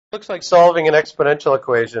Looks like solving an exponential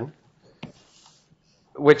equation,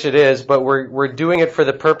 which it is, but we're doing it for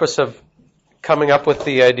the purpose of coming up with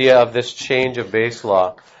the idea of this change of base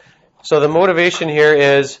law. So the motivation here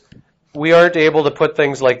is we aren't able to put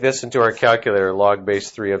things like this into our calculator, log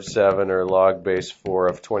base 3 of 7 or log base 4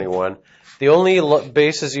 of 21. The only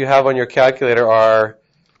bases you have on your calculator are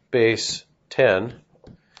base 10.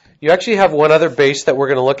 You actually have one other base that we're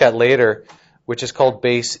going to look at later, which is called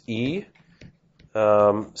base E.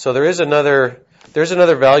 So there's another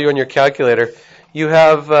value on your calculator. You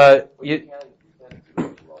have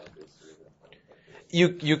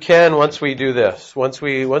you can once we do this. Once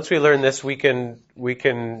we learn this, we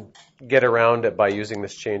can get around it by using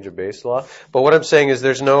this change of base law. But what I'm saying is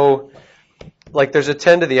there's a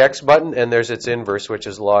 10 to the x button and there's its inverse, which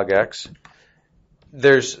is log x.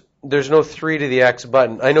 There's no 3 to the x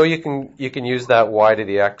button. I know you can use that y to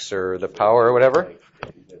the x or the power or whatever.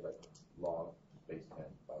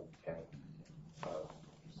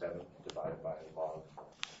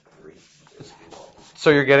 So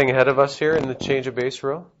you're getting ahead of us here in the change of base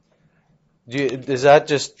rule? Is that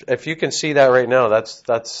just, if you can see that right now, that's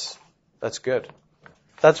good.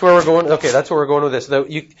 That's where we're going. Okay, that's where we're going with this.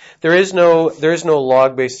 There is no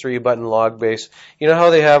log base 3 button, log base. You know how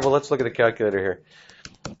they have, well, let's look at the calculator here.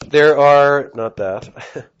 There are, not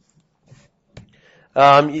that.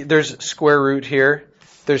 There's square root here.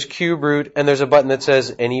 There's cube root, and there's a button that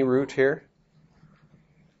says any root here.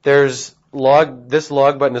 This log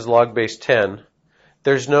button is log base 10.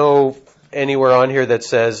 There's no anywhere on here that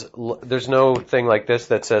says, there's no thing like this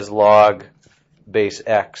that says log base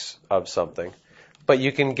x of something. But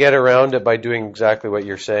you can get around it by doing exactly what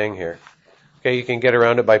you're saying here. Okay, you can get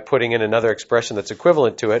around it by putting in another expression that's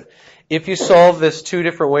equivalent to it. If you solve this two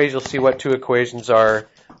different ways, you'll see what two equations are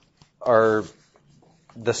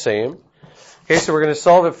the same. Okay, so we're going to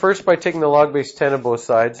solve it first by taking the log base 10 of both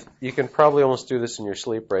sides. You can probably almost do this in your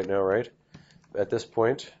sleep right now, right? At this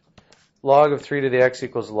point. Log of 3 to the x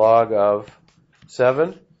equals log of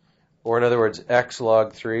 7. Or in other words, x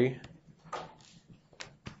log 3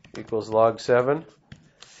 equals log 7.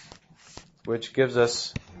 Which gives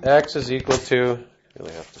us x is equal to,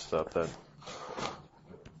 really have to stop that.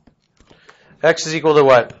 X is equal to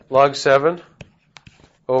what? Log 7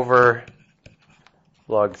 over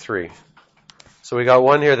log 3. So we got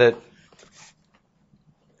one here that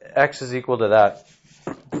x is equal to that.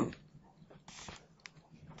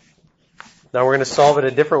 Now we're going to solve it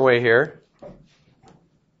a different way here.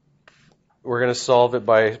 We're going to solve it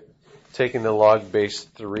by taking the log base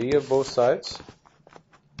 3 of both sides.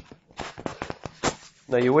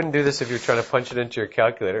 Now you wouldn't do this if you're trying to punch it into your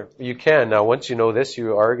calculator. You can. Now once you know this,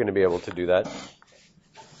 you are going to be able to do that.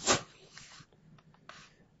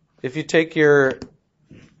 If you take your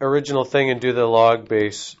original thing and do the log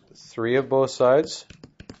base 3 of both sides,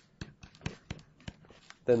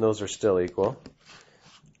 then those are still equal.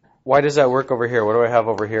 Why does that work over here? What do I have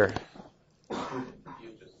over here?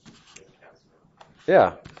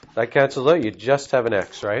 Yeah, that cancels out. You just have an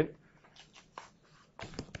x, right?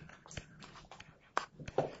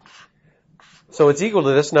 So it's equal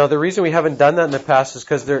to this. Now, the reason we haven't done that in the past is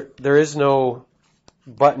because there is no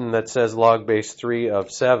button that says log base 3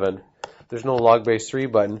 of 7. There's no log base 3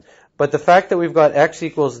 button. But the fact that we've got x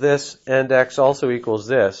equals this and x also equals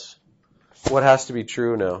this, what has to be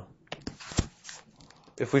true now?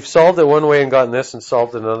 If we've solved it one way and gotten this and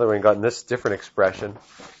solved it another way and gotten this different expression,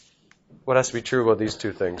 what has to be true about these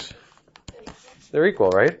two things? They're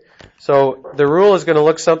equal, right? So the rule is going to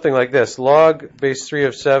look something like this. Log base 3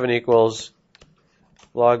 of 7 equals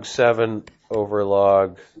log 7 over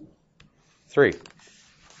log 3.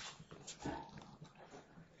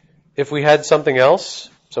 If we had something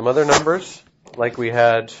else, some other numbers, like we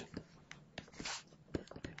had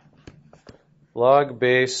log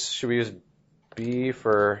base, should we use B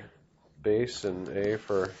for base and A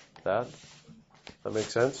for that? That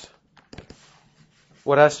makes sense?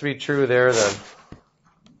 What has to be true there then?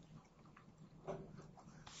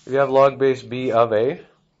 If you have log base B of A,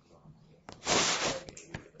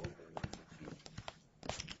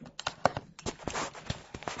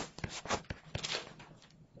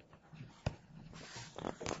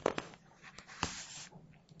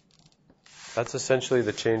 that's essentially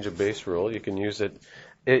the change of base rule. You can use it.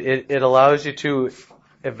 It allows you to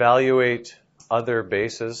evaluate other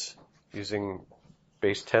bases using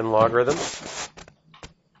base 10 logarithms.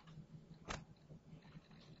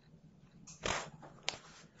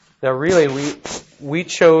 Now really, we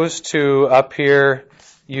chose to up here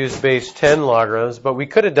use base 10 logarithms, but we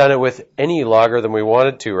could have done it with any logarithm we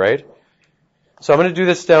wanted to, right? So I'm going to do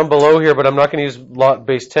this down below here, but I'm not going to use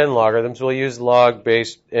base 10 logarithms. We'll use log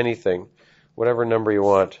base anything. whatever number you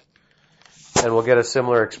want. And we'll get a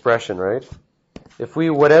similar expression, right? If we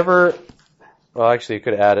whatever, well, actually, you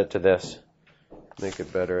could add it to this. Make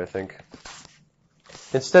it better, I think.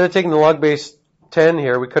 Instead of taking the log base 10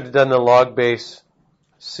 here, we could have done the log base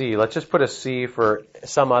c. Let's just put a c for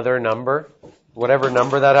some other number, whatever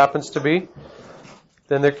number that happens to be.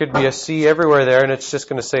 Then there could be a c everywhere there, and it's just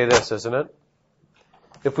going to say this, isn't it?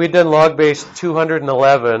 If we'd done log base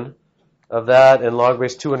 211 of that and log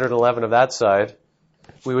base 211 of that side,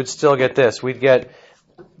 we would still get this. We'd get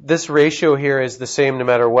this ratio here is the same no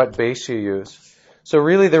matter what base you use. So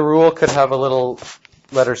really the rule could have a little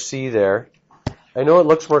letter c there. I know it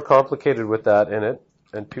looks more complicated with that in it,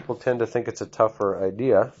 and people tend to think it's a tougher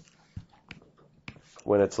idea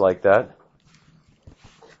when it's like that.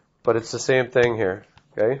 But it's the same thing here,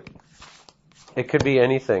 okay? It could be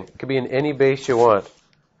anything. It could be in any base you want.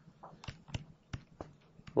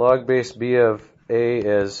 Log base b of a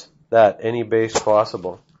is that, any base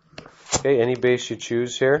possible. Okay, any base you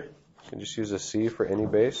choose here. You can just use a c for any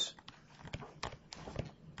base.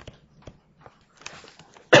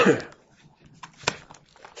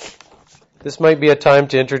 This might be a time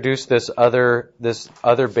to introduce this other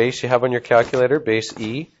base you have on your calculator, base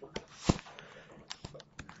e.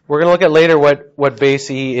 We're going to look at later what base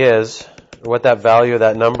e is, or what that value of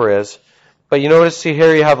that number is. But you notice, see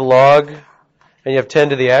here you have log, and you have 10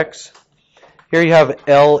 to the x. Here you have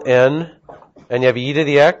ln, and you have e to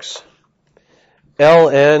the x.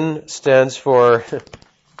 ln stands for, I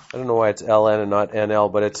don't know why it's ln and not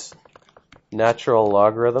nl, but it's natural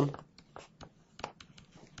logarithm.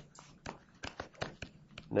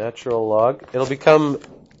 Natural log. It'll become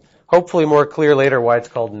hopefully more clear later why it's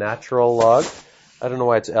called natural log. I don't know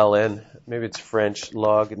why it's ln. Maybe it's French,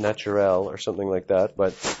 log naturel, or something like that.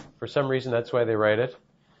 But for some reason, that's why they write it.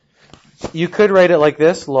 You could write it like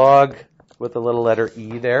this, log with a little letter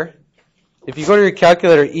e there. If you go to your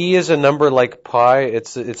calculator, e is a number like pi.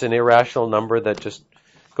 It's an irrational number that just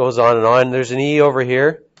goes on and on. There's an e over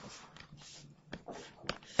here.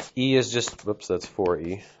 E is just, whoops, that's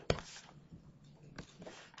 4e.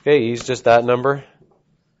 Okay, e is just that number.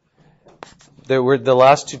 The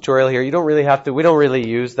last tutorial here, you don't really have to, we don't really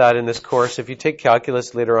use that in this course. If you take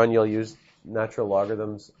calculus later on, you'll use natural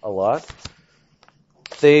logarithms a lot.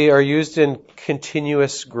 They are used in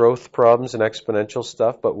continuous growth problems and exponential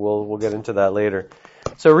stuff, but we'll get into that later.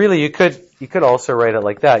 So really, you could also write it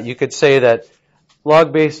like that. You could say that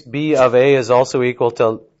log base b of a is also equal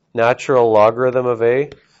to natural logarithm of a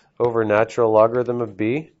over natural logarithm of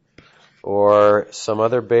b, or some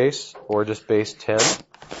other base, or just base 10.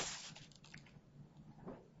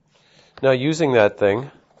 Now, using that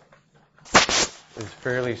thing is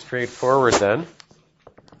fairly straightforward then.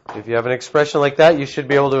 If you have an expression like that, you should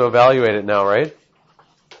be able to evaluate it now, right?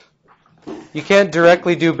 You can't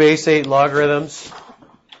directly do base 8 logarithms,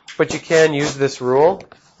 but you can use this rule.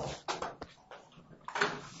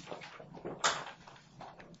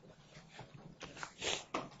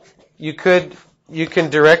 You can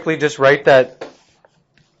directly just write that.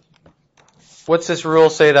 What's this rule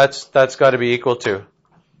say that's got to be equal to?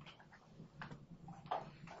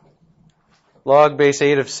 Log base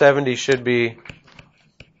 8 of 70 should be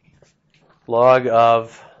log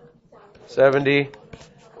of 70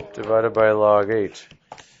 divided by log 8.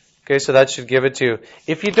 Okay, so that should give it to you.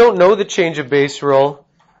 If you don't know the change of base rule,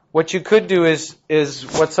 what you could do is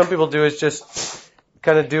what some people do is just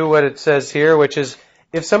kind of do what it says here, which is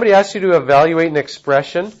if somebody asks you to evaluate an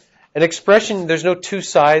expression, there's no two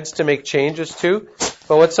sides to make changes to,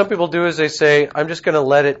 but what some people do is they say, I'm just going to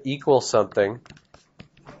let it equal something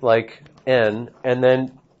like n, and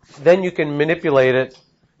then you can manipulate it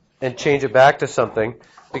and change it back to something,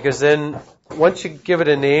 because then once you give it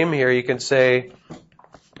a name here, you can say,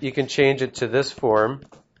 you can change it to this form,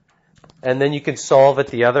 and then you can solve it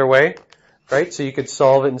the other way, right? So you could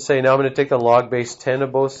solve it and say, now I'm going to take the log base 10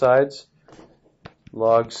 of both sides.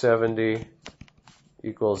 Log 70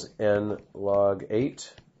 equals n log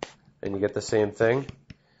 8, and you get the same thing.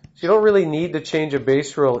 So you don't really need to change a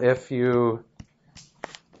base rule if you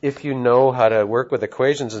know how to work with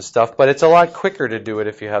equations and stuff, but it's a lot quicker to do it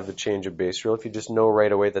if you have the change of base rule, if you just know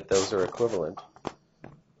right away that those are equivalent.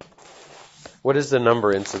 What is the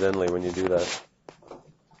number, incidentally, when you do that?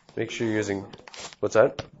 Make sure you're using, what's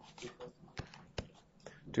that?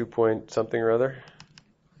 2 point something or other?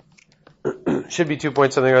 Should be 2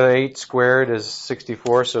 point something or other. 8 squared is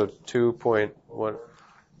 64, so 2.1.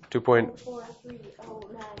 2.4309459.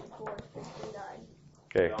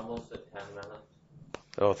 Okay. You're almost at 10 minutes.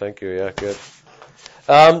 Oh, thank you. Yeah, good.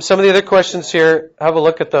 Some of the other questions here, have a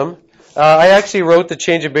look at them. I actually wrote the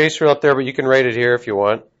change of base rule up there, but you can write it here if you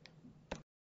want.